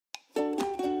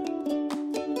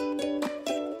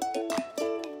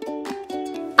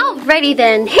Alrighty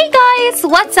then. Hey guys,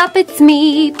 what's up? It's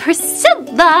me,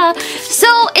 Priscilla.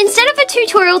 So instead of a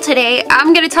tutorial today,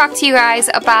 I'm gonna talk to you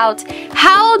guys about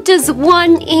how does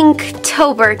one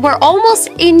Inktober. We're almost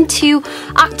into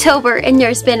October and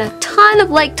there's been a ton of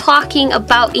talking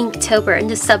about Inktober and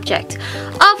the subject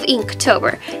of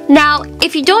Inktober. Now,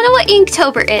 if you don't know what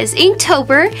Inktober is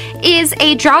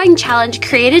a drawing challenge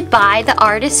created by the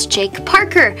artist Jake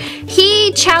Parker.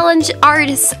 He challenged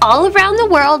artists all around the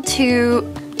world to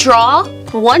draw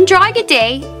one drawing a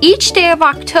day, each day of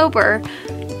October,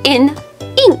 in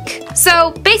ink.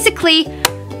 So basically,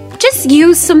 just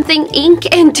use something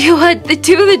ink and do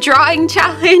the drawing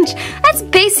challenge. That's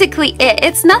basically it.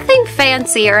 It's nothing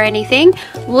fancy or anything.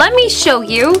 Let me show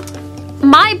you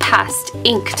my past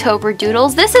Inktober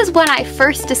doodles. This is when I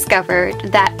first discovered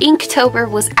that Inktober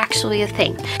was actually a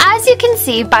thing. As you can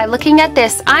see by looking at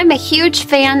this, I'm a huge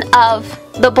fan of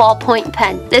the ballpoint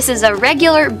pen. This is a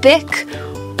regular BIC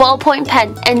ballpoint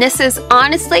pen, and this is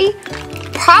honestly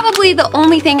probably the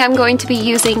only thing I'm going to be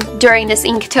using during this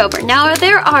Inktober. Now,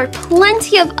 there are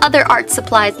plenty of other art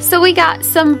supplies. So we got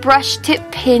some brush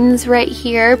tip pins right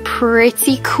here,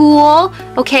 pretty cool,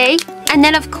 okay? And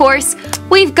then of course,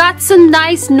 we've got some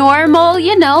nice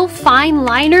normal, fine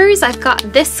liners. I've got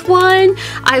this one,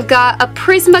 I've got a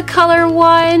Prismacolor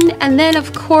one, and then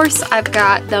of course I've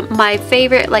got my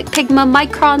favorite Pigma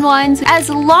Micron ones. As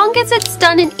long as it's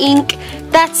done in ink,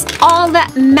 that's all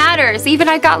that matters. Even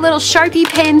I got little Sharpie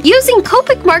pen. Using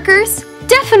Copic Markers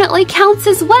definitely counts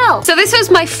as well. So this was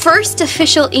my first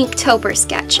official Inktober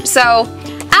sketch. So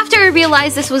after I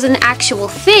realized this was an actual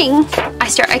thing,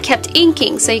 I kept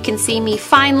inking. So you can see me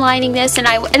fine lining this, and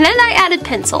then I added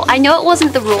pencil. I know it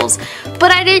wasn't the rules,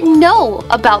 but I didn't know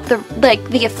about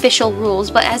the official rules.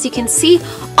 But as you can see,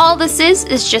 all this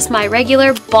is just my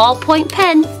regular ballpoint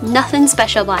pen. Nothing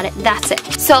special about it. That's it.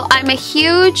 So I'm a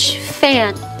huge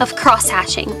fan of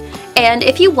cross-hatching. And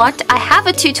if you want, I have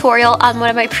a tutorial on one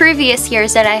of my previous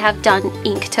years that I have done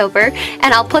Inktober,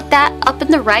 and I'll put that up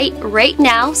in the right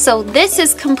now. So this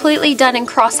is completely done in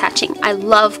cross-hatching. I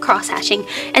love cross-hatching,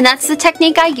 and that's the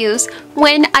technique I use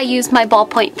when I use my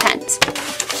ballpoint pens.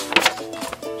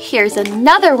 Here's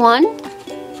another one.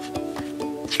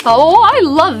 Oh, I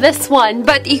love this one,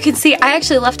 but you can see I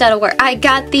actually left out a word. I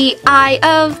got the eye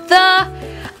of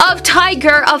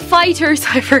tiger of fighters.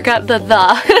 I forgot the.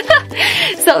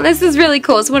 So this is really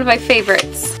cool. It's one of my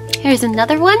favorites. Here's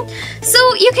another one.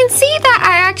 So you can see that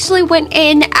I actually went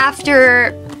in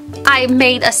after I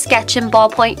made a sketch in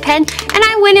ballpoint pen, and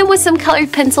I went in with some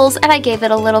colored pencils and I gave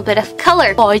it a little bit of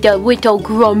color. Oh, that little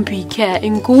grumpy cat,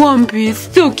 and Grumpy is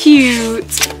so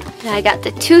cute. And I got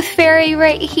the tooth fairy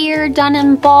right here done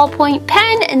in ballpoint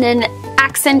pen and then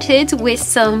accented with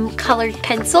some colored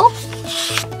pencil.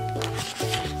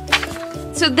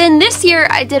 So then this year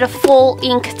I did a full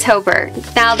Inktober.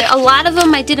 Now a lot of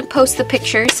them I didn't post the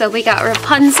pictures, so we got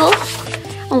Rapunzel,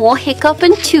 and Hiccup,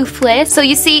 and Toothless. So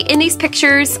you see in these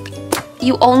pictures,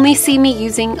 you only see me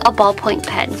using a ballpoint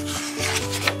pen.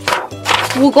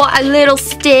 We got a little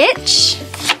Stitch,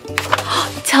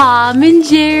 Tom and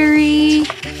Jerry,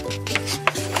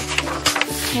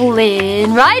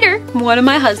 Flynn Rider, one of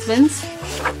my husbands.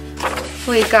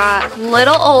 We got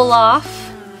little Olaf.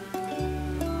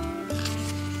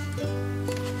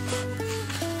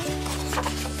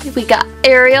 We got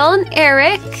Ariel and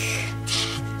Eric,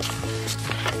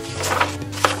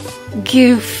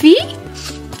 Goofy,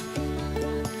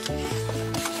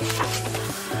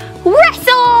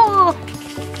 Russell,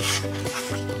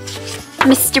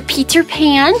 Mr. Peter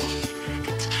Pan.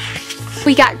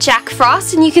 We got Jack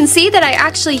Frost, and you can see that I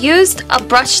actually used a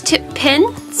brush tip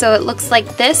pen, so it looks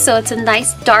like this, so it's a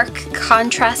nice dark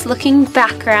contrast looking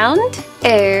background.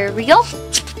 Ariel.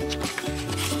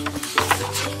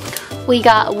 We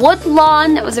got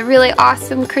Woodlawn. That was a really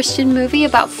awesome Christian movie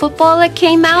about football that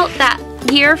came out that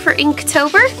year for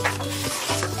Inktober.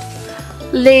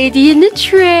 Lady and the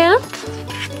Tramp.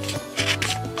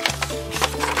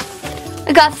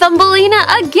 I got Thumbelina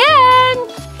again.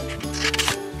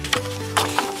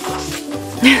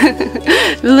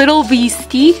 Little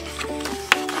Beastie.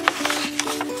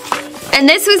 And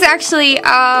this was actually,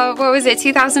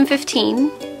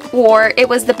 2015. Or it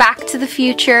was the Back to the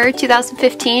Future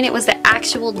 2015. It was the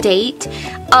actual date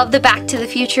of the Back to the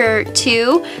Future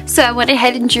 2. So I went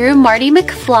ahead and drew Marty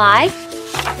McFly.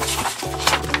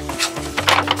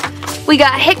 We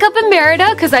got Hiccup and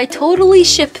Merida, because I totally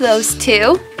ship those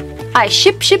two. I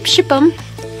ship them.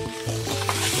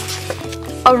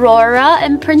 Aurora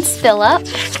and Prince Philip.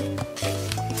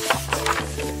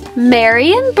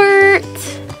 Mary and Bert.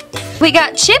 We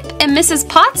got Chip and Mrs.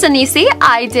 Potts, and you see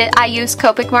I used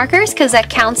Copic Markers because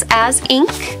that counts as ink.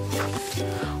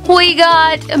 We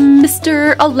got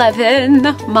Mr.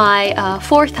 11, my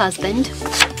fourth husband.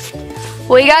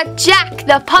 We got Jack,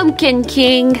 the Pumpkin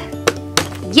King.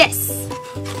 Yes.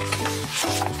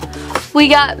 We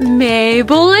got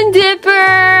Mabel and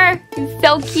Dipper.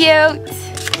 So cute.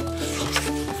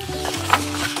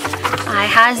 I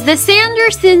has the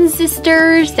Sanderson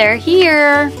sisters. They're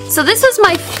here. So this was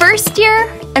my first year,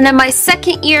 and then my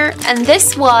second year, and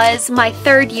this was my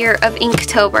third year of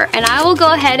Inktober. And I will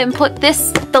go ahead and put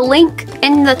the link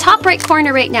in the top right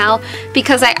corner right now,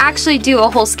 because I actually do a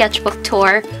whole sketchbook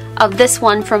tour of this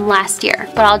one from last year.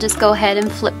 But I'll just go ahead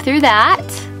and flip through that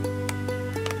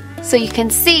so you can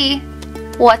see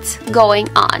what's going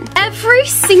on. Every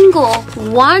single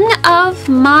one of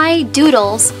my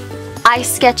doodles I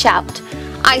sketch out.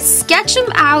 I sketch them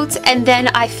out and then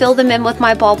I fill them in with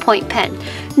my ballpoint pen.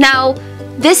 Now,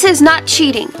 this is not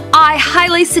cheating. I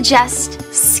highly suggest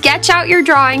sketch out your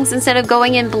drawings instead of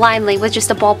going in blindly with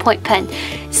just a ballpoint pen.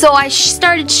 So I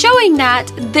started showing that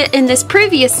in this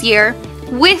previous year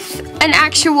with an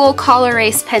actual color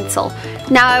erase pencil.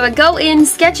 Now I would go in,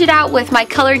 sketch it out with my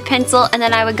colored pencil, and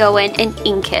then I would go in and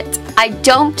ink it. I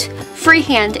don't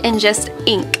freehand and just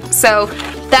ink. So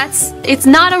it's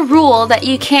not a rule that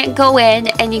you can't go in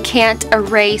and you can't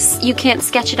erase, you can't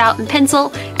sketch it out in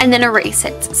pencil and then erase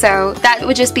it. So that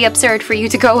would just be absurd for you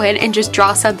to go in and just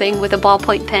draw something with a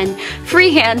ballpoint pen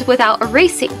freehand without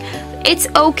erasing. It's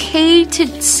okay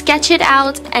to sketch it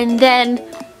out and then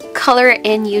color it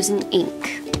in using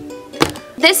ink.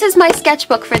 This is my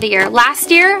sketchbook for the year.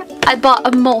 Last year, I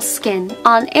bought a moleskin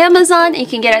on Amazon. You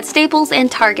can get it at Staples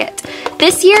and Target.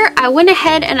 This year, I went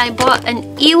ahead and I bought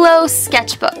an ELO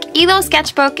sketchbook. ELO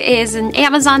sketchbook is an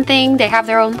Amazon thing. They have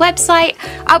their own website.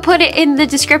 I'll put it in the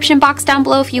description box down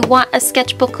below if you want a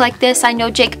sketchbook like this. I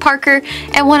know Jake Parker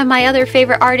and one of my other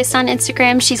favorite artists on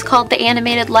Instagram, she's called The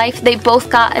Animated Life. They both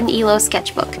got an ELO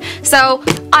sketchbook. So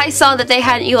I saw that they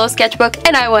had an ELO sketchbook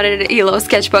and I wanted an ELO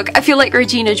sketchbook. I feel like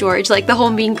Regina George, like the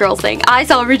whole Mean Girl thing. I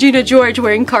saw Regina George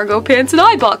wearing cargo pants and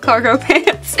I bought cargo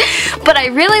pants. But I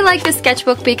really like this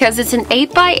sketchbook because it's an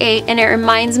 8x8 and it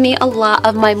reminds me a lot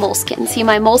of my moleskin. See,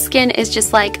 my moleskin is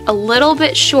just like a little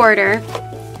bit shorter.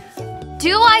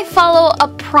 Do I follow a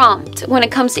prompt when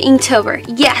it comes to Inktober?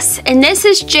 Yes, and this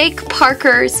is Jake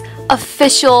Parker's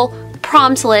official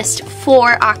prompt list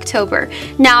for October.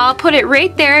 Now I'll put it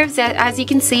right there as you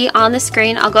can see on the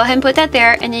screen. I'll go ahead and put that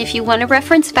there, and if you want to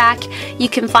reference back, you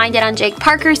can find it on Jake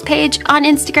Parker's page on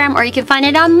Instagram, or you can find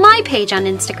it on my page on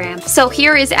Instagram. So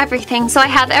here is everything. So I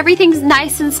have everything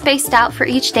nice and spaced out for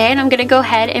each day, and I'm going to go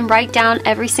ahead and write down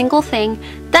every single thing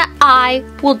that I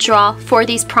will draw for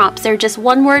these prompts. They're just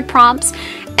one-word prompts,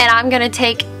 and I'm going to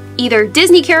take either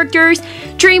Disney characters,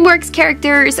 DreamWorks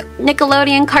characters,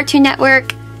 Nickelodeon, Cartoon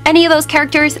Network, any of those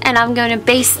characters, and I'm going to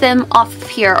base them off of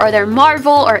here, or they're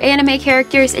Marvel or anime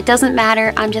characters. It doesn't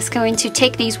matter. I'm just going to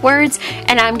take these words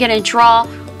and I'm going to draw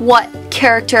what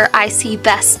character I see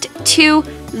best to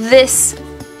this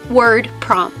word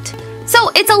prompt. So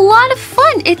it's a lot of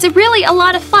fun. It's really a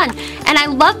lot of fun. And I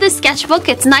love this sketchbook.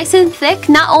 It's nice and thick.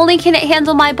 Not only can it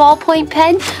handle my ballpoint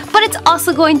pen, but it's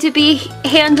also going to be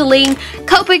handling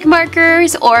Copic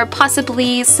markers or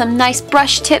possibly some nice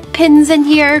brush tip pins in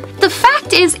here. The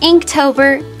fact is,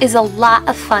 Inktober is a lot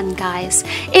of fun, guys.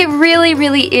 It really,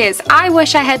 really is. I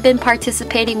wish I had been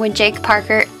participating when Jake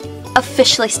Parker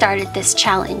officially started this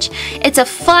challenge. It's a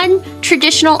fun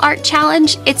traditional art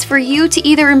challenge. It's for you to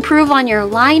either improve on your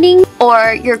lining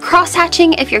or your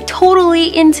cross-hatching if you're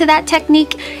totally into that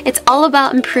technique. It's all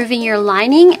about improving your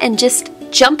lining and just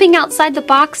jumping outside the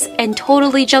box and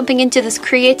totally jumping into this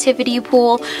creativity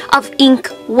pool of ink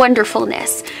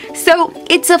wonderfulness. So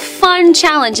it's a fun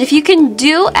challenge. If you can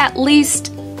do at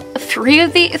least three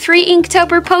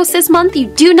Inktober posts this month, you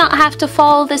do not have to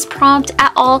follow this prompt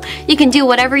at all. You can do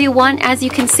whatever you want. As you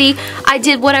can see, I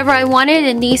did whatever I wanted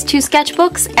in these two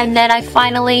sketchbooks, and then I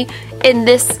finally, in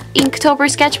this Inktober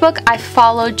sketchbook, I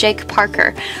followed Jake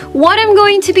Parker. What I'm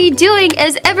going to be doing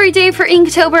is every day for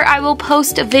Inktober, I will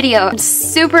post a video. I'm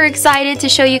super excited to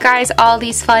show you guys all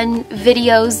these fun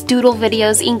videos, doodle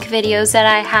videos, ink videos that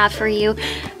I have for you.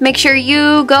 Make sure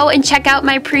you go and check out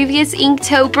my previous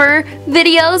Inktober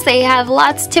videos. They have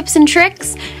lots of tips and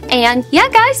tricks. And yeah,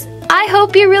 guys, I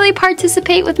hope you really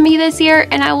participate with me this year,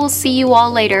 and I will see you all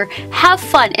later. Have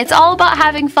fun. It's all about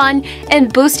having fun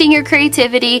and boosting your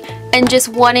creativity and just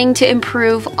wanting to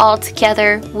improve all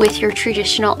together with your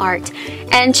traditional art.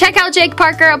 And check out Jake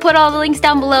Parker. I'll put all the links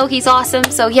down below. He's awesome.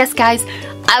 So yes, guys,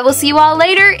 I will see you all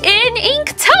later in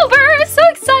Inktober. So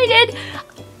excited.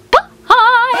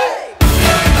 Bye.